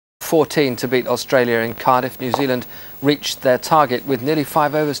14 to beat Australia in Cardiff. New Zealand reached their target with nearly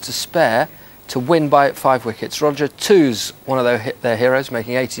 5 overs to spare to win by 5 wickets. Roger Tooze, one of their heroes,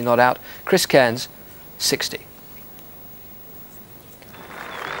 making 80 not out. Chris Cairns, 60.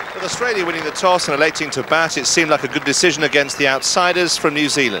 With Australia winning the toss and electing to bat, it seemed like a good decision against the outsiders from New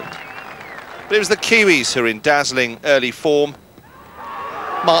Zealand. But it was the Kiwis who were in dazzling early form.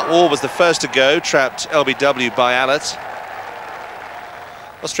 Mark Waugh was the first to go, trapped LBW by Allott.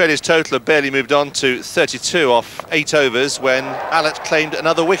 Australia's total had barely moved on to 32 off 8 overs when Allott claimed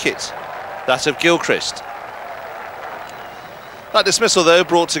another wicket, that of Gilchrist. That dismissal, though,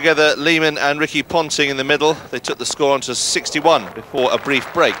 brought together Lehmann and Ricky Ponting in the middle. They took the score on to 61 before a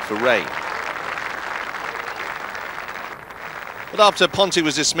brief break for rain. But after Ponting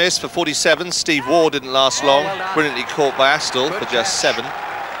was dismissed for 47, Steve Waugh didn't last long, brilliantly caught by Astle for just 7.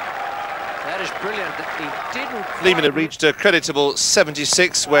 That is brilliant. He didn't. Lehmann had reached a creditable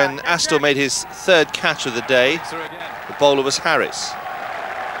 76 when Astle made his 3rd catch of the day. The bowler was Harris.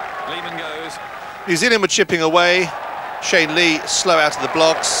 Lehmann goes. New Zealand were chipping away. Shane Lee slow out of the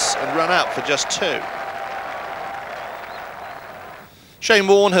blocks and run out for just 2. Shane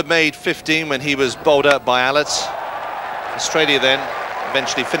Warne had made 15 when he was bowled out by Allott. Australia then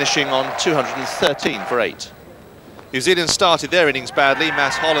eventually finishing on 213 for 8. New Zealand started their innings badly,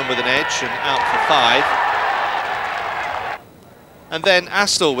 Matt Holland with an edge and out for 5. And then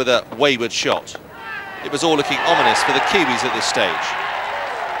Astle with a wayward shot. It was all looking ominous for the Kiwis at this stage.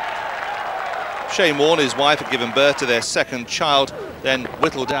 Shane Warne, his wife, had given birth to their 2nd child, then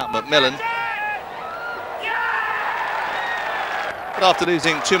whittled out Macmillan. But after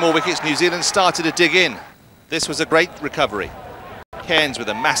losing 2 more wickets, New Zealand started to dig in. This was a great recovery. Cairns with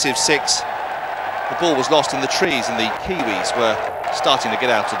a massive 6. The ball was lost in the trees and the Kiwis were starting to get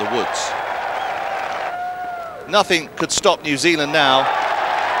out of the woods. Nothing could stop New Zealand now.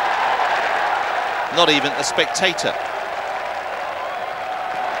 Not even a spectator.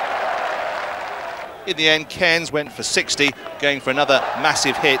 In the end, Cairns went for 60, going for another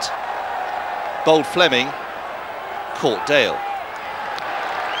massive hit. Bowled Fleming, caught Dale.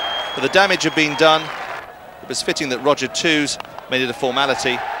 But the damage had been done. It was fitting that Roger Tooze made it a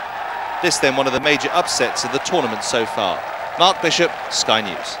formality. This then one of the major upsets of the tournament so far. Mark Bishop, Sky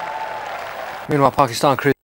News. Meanwhile, Pakistan crew